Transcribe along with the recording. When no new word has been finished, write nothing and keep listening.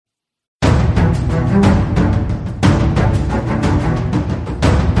Slides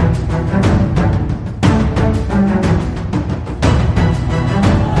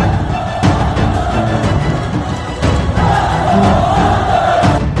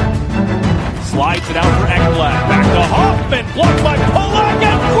it out for Ekblad. Back to Hoffman. Blocked by Pulock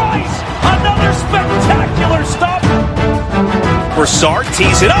and Price. Another spectacular stop. Broussard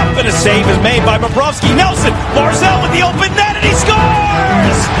tees it up and a save is made by Bobrovsky. Nelson. Barzal with the open net and he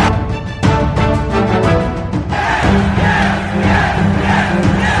scores!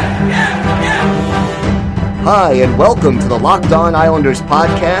 Hi, and welcome to the Locked On Islanders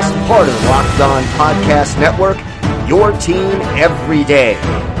podcast, part of the Locked On Podcast Network, your team every day.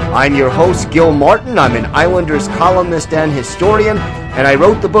 I'm your host, Gil Martin. I'm an Islanders columnist and historian, and I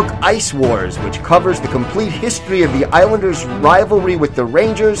wrote the book Ice Wars, which covers the complete history of the Islanders' rivalry with the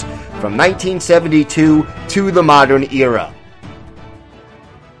Rangers from 1972 to the modern era.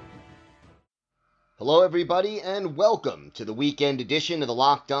 Hello, everybody, and welcome to the weekend edition of the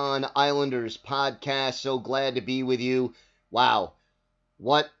Locked On Islanders podcast. So glad to be with you. Wow,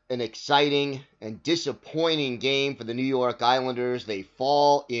 what an exciting and disappointing game for the New York Islanders. They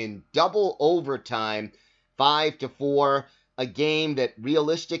fall in double overtime, 5-4, a game that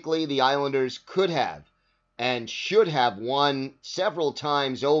realistically the Islanders could have and should have won several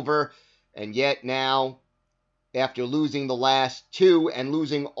times over, and yet now, after losing the last two and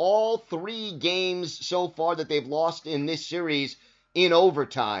losing all three games so far that they've lost in this series in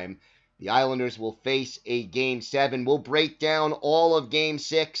overtime, the Islanders will face a Game 7. We'll break down all of Game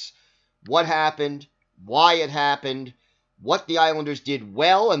 6, what happened, why it happened, what the Islanders did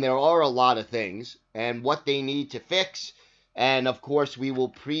well, and there are a lot of things, and what they need to fix. And, of course, we will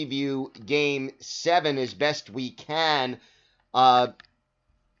preview Game 7 as best we can. But,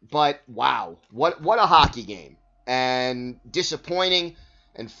 wow, what a hockey game. And disappointing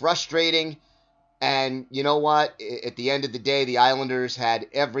and frustrating. And you know what? At the end of the day, the Islanders had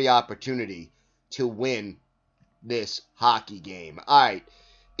every opportunity to win this hockey game. All right.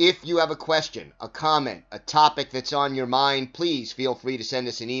 If you have a question, a comment, a topic that's on your mind, please feel free to send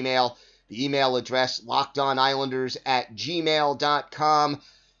us an email. The email address, lockedonislanders@gmail.com.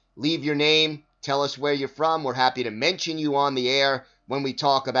 Leave your name. Tell us where you're from. We're happy to mention you on the air when we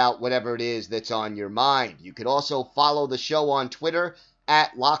talk about whatever it is that's on your mind. You could also follow the show on Twitter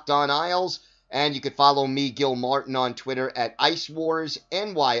 @LockedOnIsles. And you could follow me, Gil Martin, on Twitter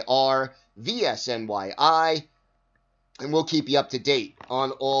 @IceWarsNYR, VSNYI. And we'll keep you up to date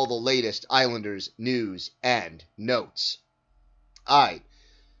on all the latest Islanders news and notes. All right.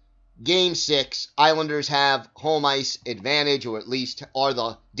 Game 6, Islanders have home ice advantage, or at least are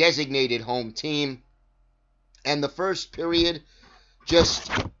the designated home team. And the first period,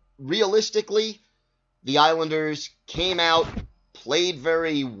 just realistically, the Islanders came out, played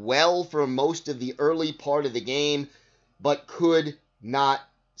very well for most of the early part of the game, but could not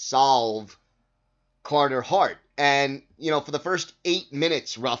solve Carter Hart. And, for the first 8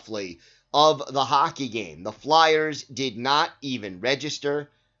 minutes, roughly, of the hockey game, the Flyers did not even register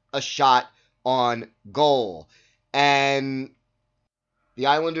a shot on goal. And the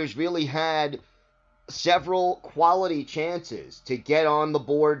Islanders really had several quality chances to get on the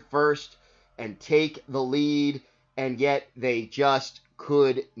board first and take the lead, and yet they just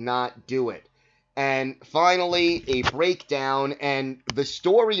could not do it. And finally, a breakdown, and the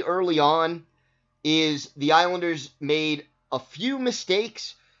story early on is the Islanders made a few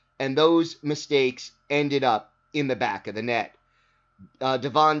mistakes, and those mistakes ended up in the back of the net.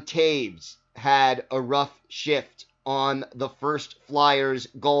 Devon Toews had a rough shift on the first Flyers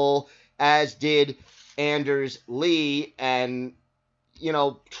goal, as did Anders Lee, and,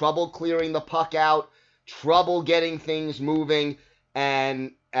 trouble clearing the puck out, trouble getting things moving,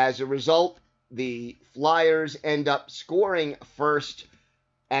 and as a result, the Flyers end up scoring first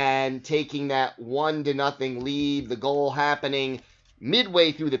and taking that 1-0 lead. The goal happening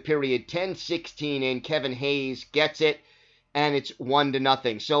midway through the period, 10:16 in. Kevin Hayes gets it, and it's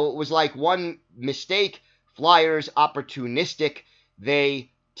 1-0. So it was like one mistake, Flyers opportunistic,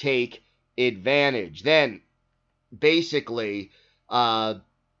 they take advantage. Then, basically, a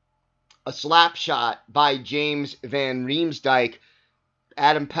slap shot by James Van Riemsdyk.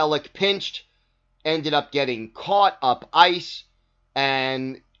 Adam Pelech pinched, ended up getting caught up ice,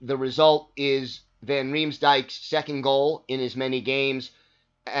 and the result is Van Riemsdyk's second goal in as many games,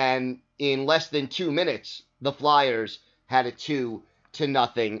 and in less than 2 minutes, the Flyers had a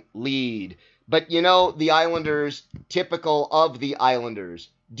 2-0 lead. But the Islanders, typical of the Islanders,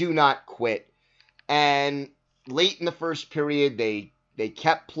 do not quit. And late in the first period, they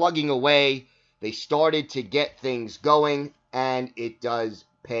kept plugging away. They started to get things going, and it does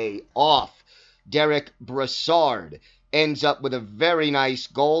pay off. Derek Brassard ends up with a very nice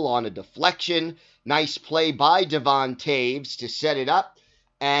goal on a deflection. Nice play by Devon Toews to set it up.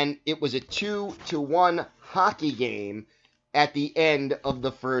 And it was a 2-1 hockey game at the end of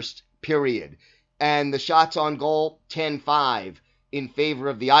the first period. And the shots on goal, 10-5 in favor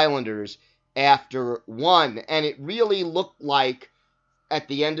of the Islanders after one. And it really looked like at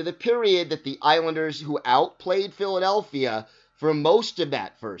the end of the period that the Islanders, who outplayed Philadelphia for most of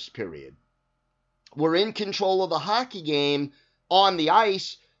that first period, were in control of the hockey game on the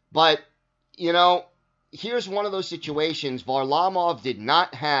ice. But, here's one of those situations. Varlamov did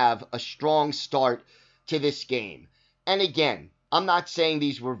not have a strong start to this game. And again, I'm not saying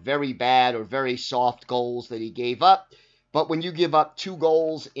these were very bad or very soft goals that he gave up, but when you give up 2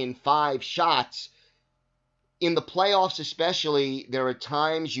 goals in 5 shots, in the playoffs especially, there are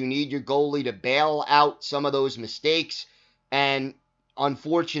times you need your goalie to bail out some of those mistakes, and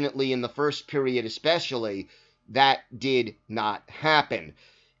unfortunately, in the first period especially, that did not happen.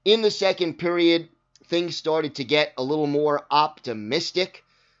 In the second period, things started to get a little more optimistic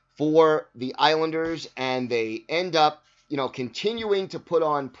for the Islanders, and they end up, continuing to put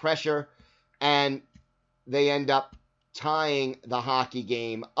on pressure, and they end up tying the hockey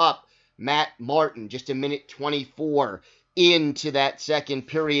game up. Matt Martin, just a minute 24 into that second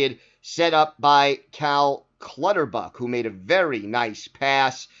period, set up by Cal Clutterbuck, who made a very nice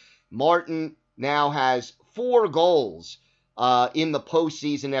pass. Martin now has 4 goals in the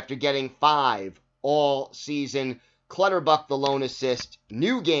postseason after getting 5 all season. Clutterbuck the lone assist.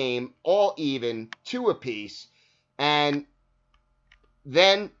 New game, all even, 2 apiece. And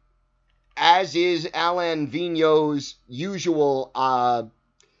then, as is Alain Vigneault's usual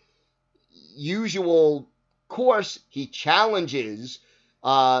course, he challenges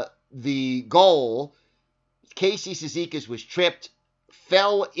the goal. Casey Cizikas was tripped,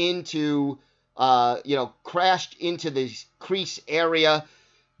 fell into, crashed into the crease area,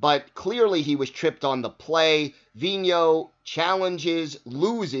 but clearly he was tripped on the play. Vigneault challenges,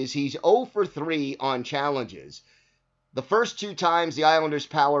 loses. He's 0 for 3 on challenges. The first 2 times, the Islanders'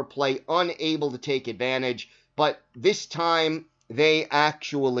 power play unable to take advantage, but this time they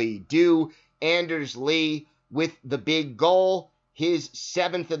actually do. Anders Lee with the big goal, his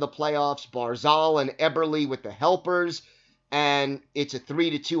 7th of the playoffs. Barzal and Eberle with the helpers, and it's a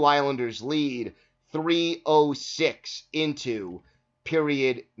 3-2 Islanders lead. 3:06 into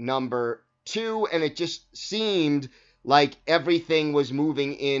period number 2, and it just seemed like everything was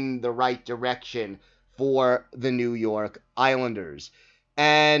moving in the right direction for the New York Islanders.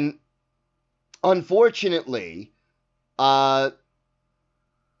 And unfortunately, the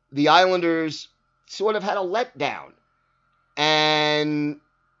Islanders sort of had a letdown. And,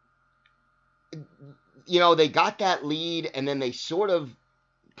 they got that lead, and then they sort of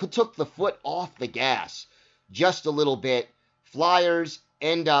took the foot off the gas just a little bit. Flyers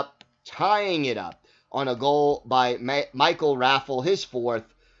end up tying it up on a goal by Michael Raffl, his 4th,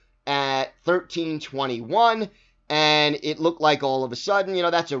 at 13:21. And it looked like all of a sudden,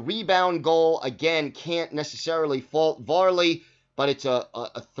 that's a rebound goal. Again, can't necessarily fault Varley, but it's a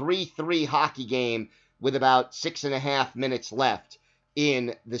 3-3 hockey game with about 6.5 minutes left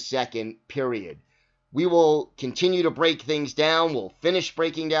in the second period. We will continue to break things down. We'll finish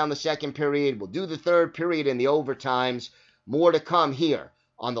breaking down the second period. We'll do the third period and the overtimes. More to come here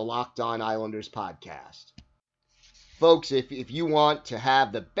on the Locked On Islanders podcast. Folks, if you want to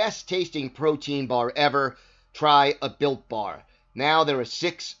have the best tasting protein bar ever, try a Built Bar. Now there are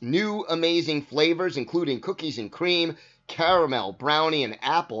 6 new amazing flavors, including cookies and cream, caramel, brownie, and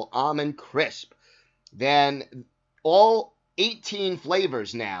apple almond crisp. Then all 18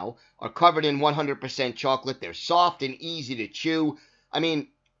 flavors now are covered in 100% chocolate. They're soft and easy to chew. I mean,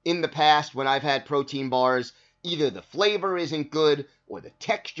 in the past, when I've had protein bars, either the flavor isn't good, or the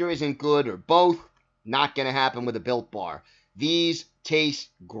texture isn't good, or both. Not going to happen with a Built Bar. These taste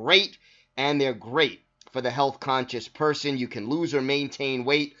great, and they're great for the health-conscious person. You can lose or maintain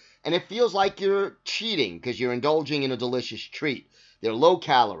weight, and it feels like you're cheating because you're indulging in a delicious treat. They're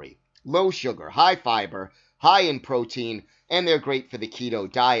low-calorie, low sugar, high fiber, high in protein, and they're great for the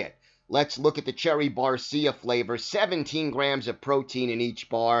keto diet. Let's look at the Cherry Barcia flavor. 17 grams of protein in each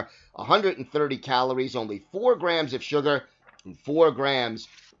bar, 130 calories, only 4 grams of sugar, and 4 grams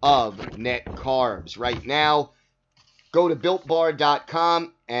of net carbs. Right now, go to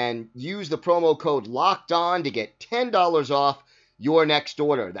BuiltBar.com and use the promo code LOCKEDON to get $10 off your next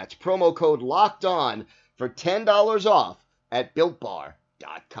order. That's promo code LOCKEDON for $10 off at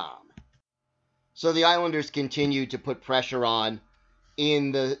BuiltBar.com. So the Islanders continue to put pressure on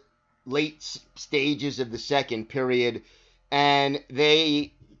in the late stages of the second period, and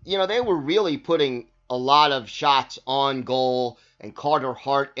they they were really putting a lot of shots on goal, and Carter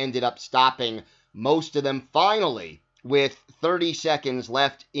Hart ended up stopping most of them finally with 30 seconds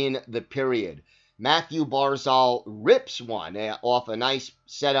left in the period. Matthew Barzal rips one off a nice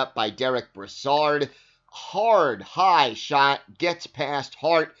setup by Derek Brassard. Hard, high shot, gets past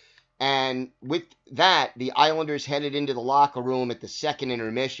Hart, and with that, the Islanders headed into the locker room at the second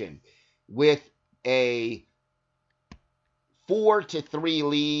intermission with a 4-3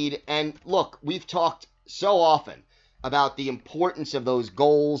 lead. And look, we've talked so often about the importance of those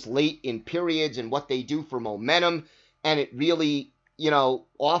goals late in periods and what they do for momentum, and it really,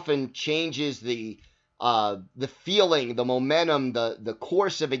 often changes the feeling, the momentum, the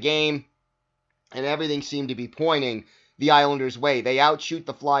course of a game, and everything seemed to be pointing the Islanders' way. They outshoot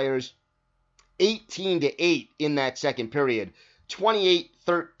the Flyers 18-8 in that second period,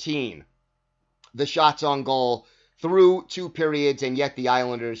 28-13 the shots on goal through two periods, and yet the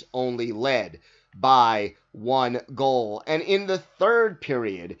Islanders only led by 1 goal. And in the third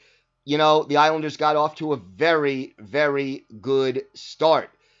period, the Islanders got off to a very, very good start,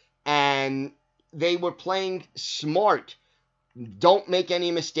 and they were playing smart. Don't make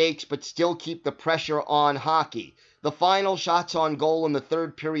any mistakes, but still keep the pressure on hockey. The final shots on goal in the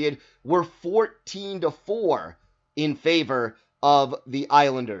third period were 14-4 in favor of the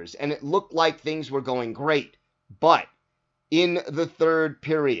Islanders, and it looked like things were going great. But in the third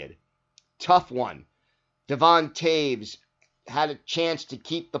period, tough one, Devon Toews had a chance to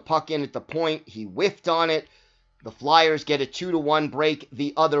keep the puck in at the point. He whiffed on it. The Flyers get a 2-1 break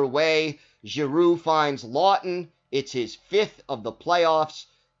the other way. Giroux finds Lawton. It's his 5th of the playoffs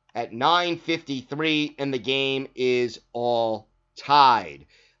at 9:53, and the game is all tied.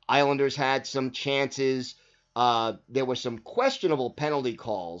 Islanders had some chances. There were some questionable penalty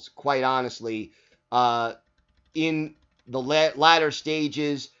calls, quite honestly, in the latter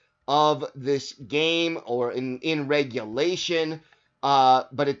stages of this game or in regulation.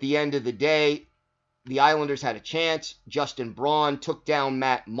 But at the end of the day, the Islanders had a chance. Justin Braun took down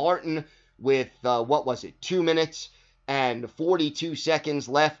Matt Martin with, 2 minutes and 42 seconds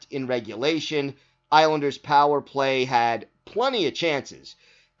left in regulation. Islanders power play had plenty of chances,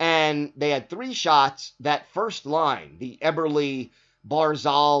 and they had 3 shots. That first line, the Eberle,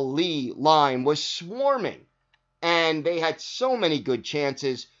 Barzal, Lee line, was swarming, and they had so many good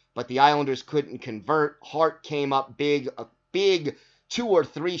chances, but the Islanders couldn't convert. Hart came up big, a big 2 or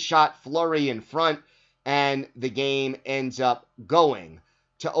 3 shot flurry in front, and the game ends up going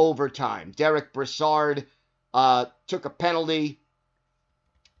to overtime. Derek Brassard took a penalty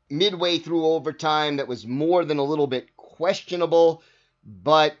midway through overtime that was more than a little bit questionable,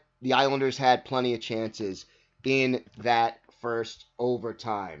 but the Islanders had plenty of chances in that first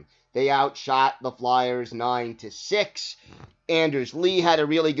overtime. They outshot the Flyers 9-6. Anders Lee had a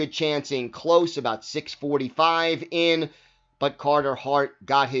really good chance in close, about 6:45 in, but Carter Hart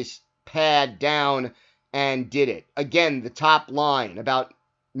got his pad down and did it. Again, the top line, about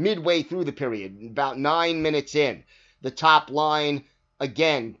midway through the period, about 9 minutes in, the top line,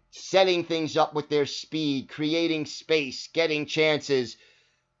 again, setting things up with their speed, creating space, getting chances.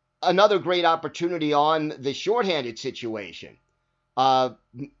 Another great opportunity on the shorthanded situation.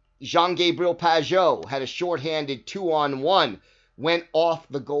 Jean-Gabriel Pageau had a shorthanded 2-on-1, went off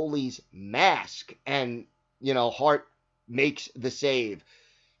the goalie's mask, and, Hart makes the save.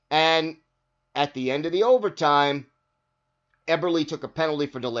 And at the end of the overtime, Eberle took a penalty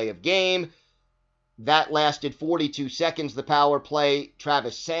for delay of game. That lasted 42 seconds, the power play.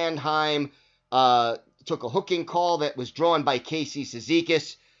 Travis Sandheim took a hooking call that was drawn by Casey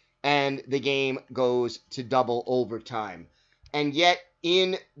Cizikas, and the game goes to double overtime. And yet,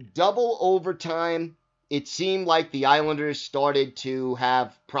 in double overtime, it seemed like the Islanders started to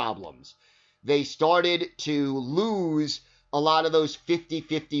have problems. They started to lose a lot of those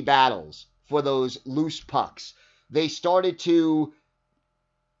 50-50 battles for those loose pucks. They started to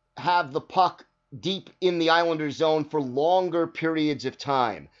have the puck deep in the Islanders' zone for longer periods of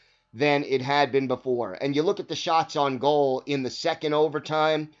time than it had been before. And you look at the shots on goal in the second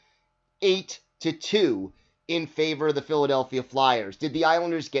overtime, 8-2 in favor of the Philadelphia Flyers. Did the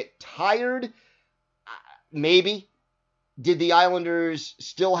Islanders get tired? Maybe. Did the Islanders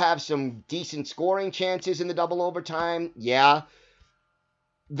still have some decent scoring chances in the double overtime? Yeah.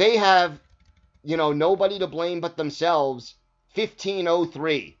 They have, nobody to blame but themselves.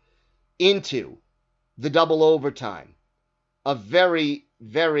 15:03 into the double overtime. A very,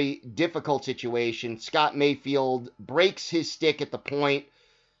 very difficult situation. Scott Mayfield breaks his stick at the point.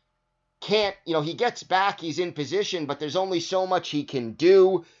 He gets back, he's in position, but there's only so much he can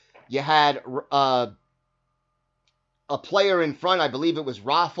do. You had a player in front, I believe it was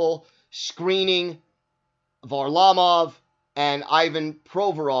Raffl, screening Varlamov, and Ivan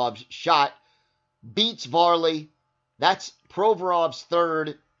Provorov's shot beats Varley. That's Provorov's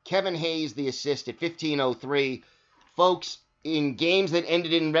third. Kevin Hayes the assist at 15:03. Folks, in games that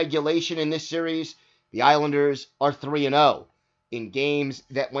ended in regulation in this series, the Islanders are 3-0. In games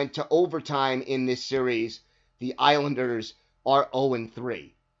that went to overtime in this series, the Islanders are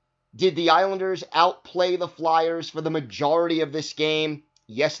 0-3. Did the Islanders outplay the Flyers for the majority of this game?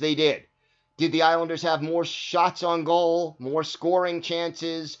 Yes, they did. Did the Islanders have more shots on goal, more scoring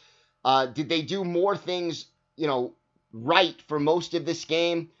chances? Did they do more things, right for most of this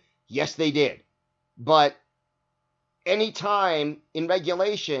game? Yes, they did. But any time in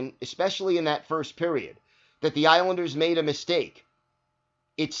regulation, especially in that first period, that the Islanders made a mistake,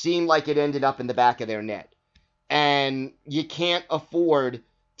 it seemed like it ended up in the back of their net. And you can't afford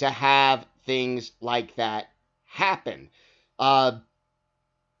to have things like that happen.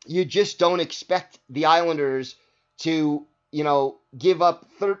 You just don't expect the Islanders to, give up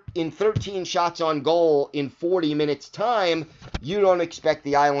in 13 shots on goal in 40 minutes time. You don't expect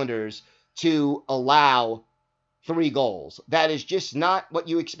the Islanders to allow 3 goals. That is just not what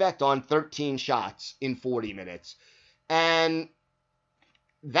you expect on 13 shots in 40 minutes. And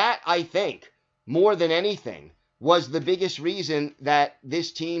that, I think, more than anything, was the biggest reason that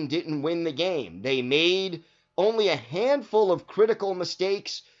this team didn't win the game. They made only a handful of critical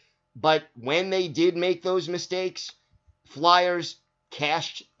mistakes, but when they did make those mistakes, Flyers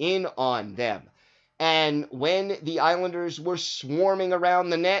cashed in on them. And when the Islanders were swarming around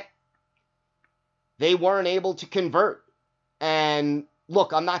the net, they weren't able to convert. And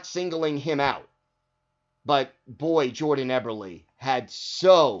look, I'm not singling him out, but boy, Jordan Eberle had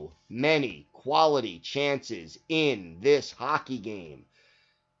so many quality chances in this hockey game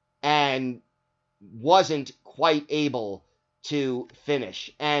and wasn't quite able to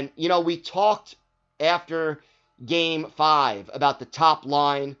finish. And, we talked after Game 5 about the top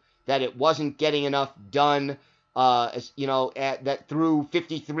line, that it wasn't getting enough done. That through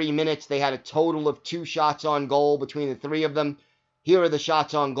 53 minutes, they had a total of 2 shots on goal between the 3 of them. Here are the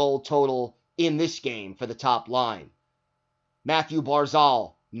shots on goal total in this game for the top line. Matthew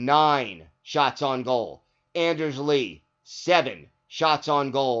Barzal, 9 shots on goal. Anders Lee, 7 shots on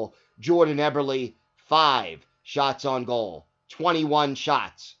goal. Jordan Eberle, 5 shots on goal. 21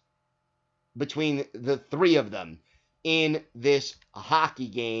 shots between the 3 of them in this hockey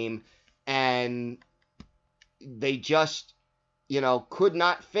game. And they just, could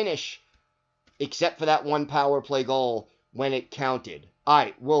not finish except for that 1 power play goal when it counted. All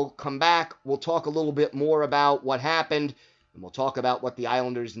right, we'll come back. We'll talk a little bit more about what happened. And we'll talk about what the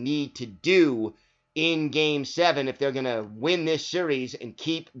Islanders need to do in Game 7 if they're going to win this series and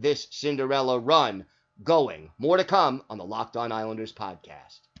keep this Cinderella run going. More to come on the Locked On Islanders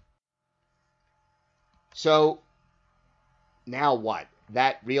podcast. So, now what?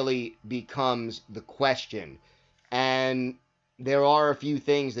 That really becomes the question. And there are a few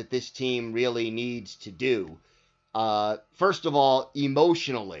things that this team really needs to do. First of all,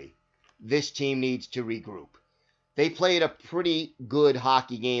 emotionally, this team needs to regroup. They played a pretty good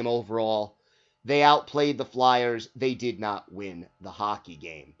hockey game overall. They outplayed the Flyers. They did not win the hockey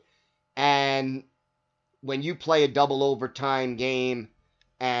game. And when you play a double overtime game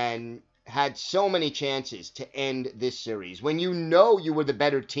and had so many chances to end this series, when you know you were the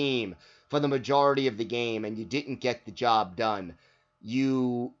better team for the majority of the game and you didn't get the job done,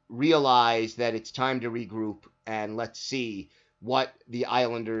 you realize that it's time to regroup and let's see what the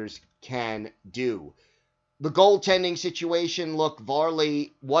Islanders can do. The goaltending situation, look,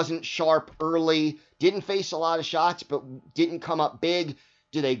 Varley wasn't sharp early, didn't face a lot of shots, but didn't come up big.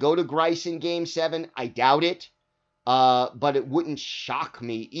 Do they go to Greiss in Game 7? I doubt it, but it wouldn't shock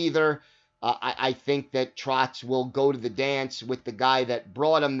me either. I think that Trotz will go to the dance with the guy that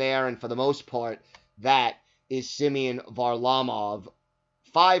brought him there, and for the most part, that is Semyon Varlamov.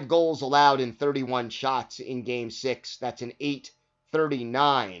 5 goals allowed in 31 shots in Game 6. That's an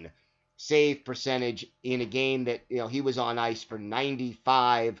 .839 save percentage in a game that, he was on ice for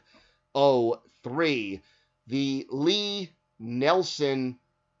 95.03. The Lee and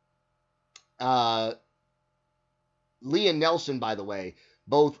Nelson, by the way,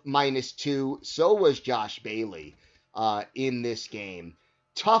 both -2. So was Josh Bailey in this game.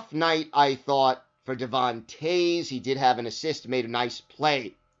 Tough night, I thought, for Devon Toews. He did have an assist, made a nice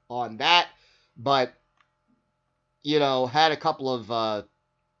play on that, but, had a couple of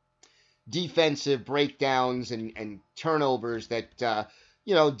defensive breakdowns and turnovers that,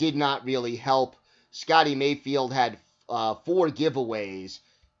 did not really help. Scotty Mayfield had 4 giveaways,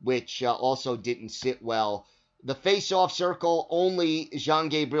 which also didn't sit well. The face-off circle, only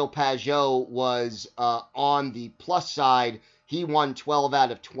Jean-Gabriel Pageau was on the plus side. He won 12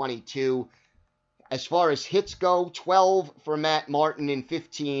 out of 22. As far as hits go, 12 for Matt Martin in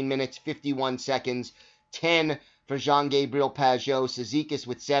 15 minutes, 51 seconds. 10 for Jean-Gabriel Pageau. Cizikas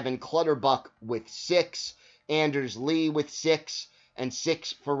with 7. Clutterbuck with 6. Anders Lee with 6. And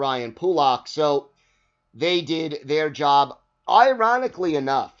 6 for Ryan Pulock. So they did their job. Ironically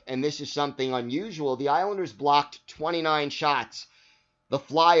enough, and this is something unusual, the Islanders blocked 29 shots. The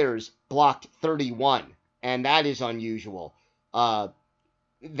Flyers blocked 31. And that is unusual.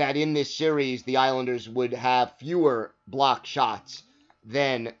 That in this series, the Islanders would have fewer blocked shots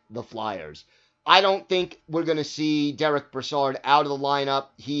than the Flyers. I don't think we're going to see Derek Brassard out of the lineup.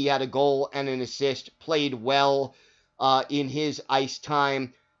 He had a goal and an assist, played well in his ice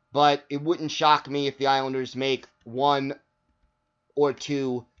time, but it wouldn't shock me if the Islanders make 1 or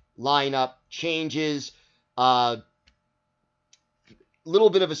 2 lineup changes. Little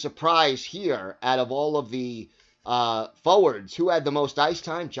bit of a surprise here out of all of the forwards. Who had the most ice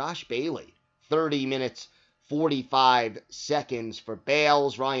time? Josh Bailey. 30 minutes, 45 seconds for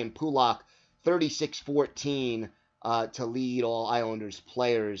Bales. Ryan Pulock, 36-14 to lead all Islanders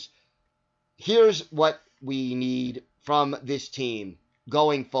players. Here's what we need from this team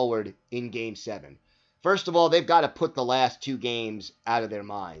going forward in Game 7. First of all, they've got to put the last 2 games out of their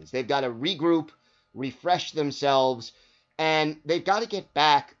minds. They've got to regroup, refresh themselves, and they've got to get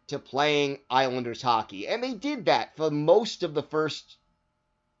back to playing Islanders hockey. And they did that for most of the first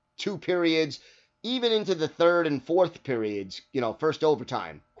 2 periods, even into the third and fourth periods, first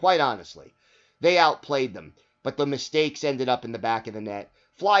overtime, quite honestly. They outplayed them, but the mistakes ended up in the back of the net.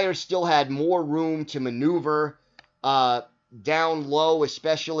 Flyers still had more room to maneuver down low,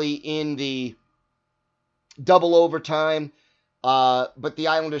 especially in the double overtime. But the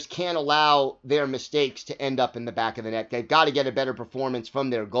Islanders can't allow their mistakes to end up in the back of the net. They've got to get a better performance from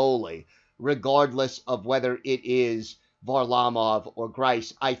their goalie, regardless of whether it is Varlamov or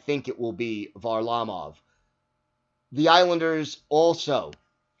Greiss. I think it will be Varlamov. The Islanders also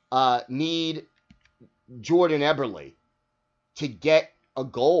need Jordan Eberle to get a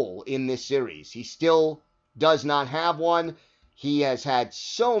goal in this series. He still does not have one. He has had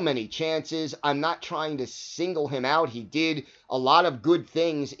so many chances. I'm not trying to single him out. He did a lot of good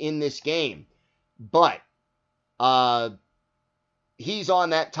things in this game. But he's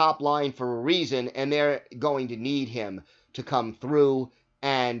on that top line for a reason, and they're going to need him to come through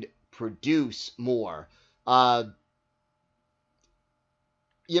and produce more.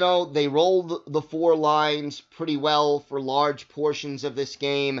 They rolled the 4 lines pretty well for large portions of this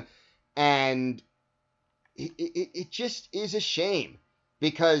game, and it just is a shame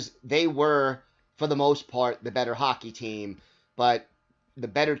because they were, for the most part, the better hockey team, but the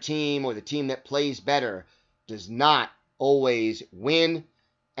better team or the team that plays better does not always win,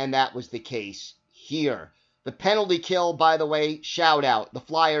 and that was the case here. The penalty kill, by the way, shout out. The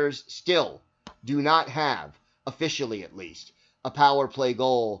Flyers still do not have, officially at least, a power play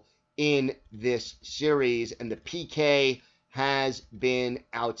goal in this series, and the PK has been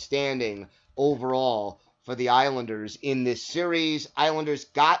outstanding overall for the Islanders in this series. Islanders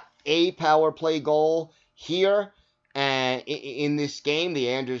got a power play goal here, and in this game, the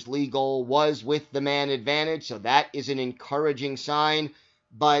Anders Lee goal was with the man advantage, so that is an encouraging sign.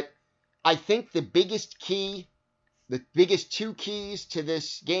 But I think the biggest 2 keys to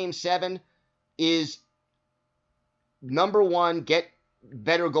this Game 7 is, number 1, get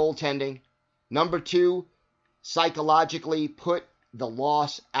better goaltending. Number 2, psychologically put the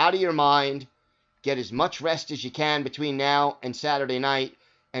loss out of your mind. Get as much rest as you can between now and Saturday night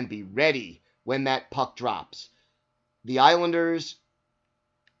and be ready when that puck drops. The Islanders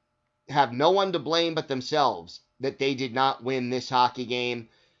have no one to blame but themselves that they did not win this hockey game.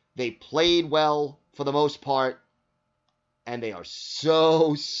 They played well for the most part, and they are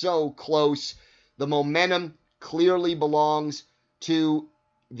so close. The momentum clearly belongs to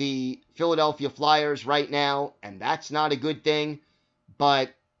the Philadelphia Flyers right now, and that's not a good thing,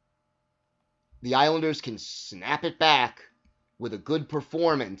 but the Islanders can snap it back with a good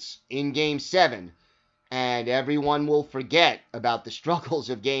performance in Game 7, and everyone will forget about the struggles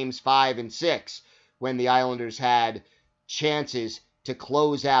of Games 5 and 6 when the Islanders had chances to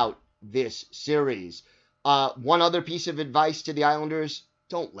close out this series. One other piece of advice to the Islanders: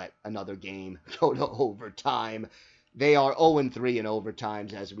 don't let another game go to overtime. They are 0-3 in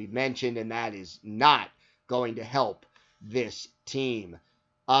overtimes, as we've mentioned, and that is not going to help this team.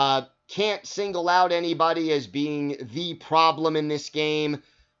 Can't single out anybody as being the problem in this game.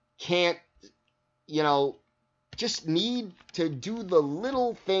 Just need to do the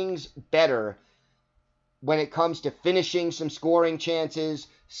little things better when it comes to finishing some scoring chances,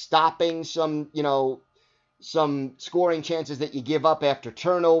 stopping some scoring chances that you give up after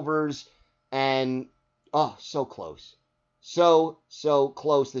turnovers, and so close. So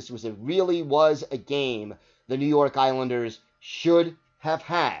close. This really was a game the New York Islanders should have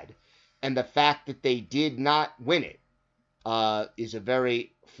had, and the fact that they did not win it is a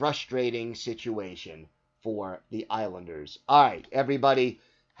very frustrating situation for the Islanders. All right, everybody,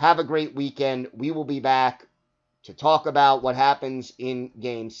 have a great weekend. We will be back to talk about what happens in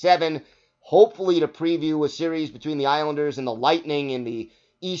Game 7, hopefully to preview a series between the Islanders and the Lightning in the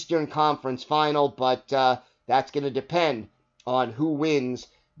Eastern Conference Final, but that's going to depend on who wins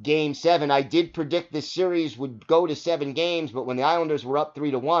Game 7. I did predict this series would go to 7 games, but when the Islanders were up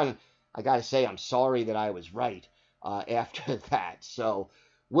 3-1, I got to say I'm sorry that I was right after that. So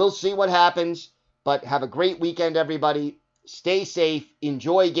we'll see what happens, but have a great weekend, everybody. Stay safe,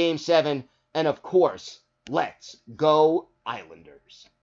 enjoy Game 7, and of course, let's go Islanders.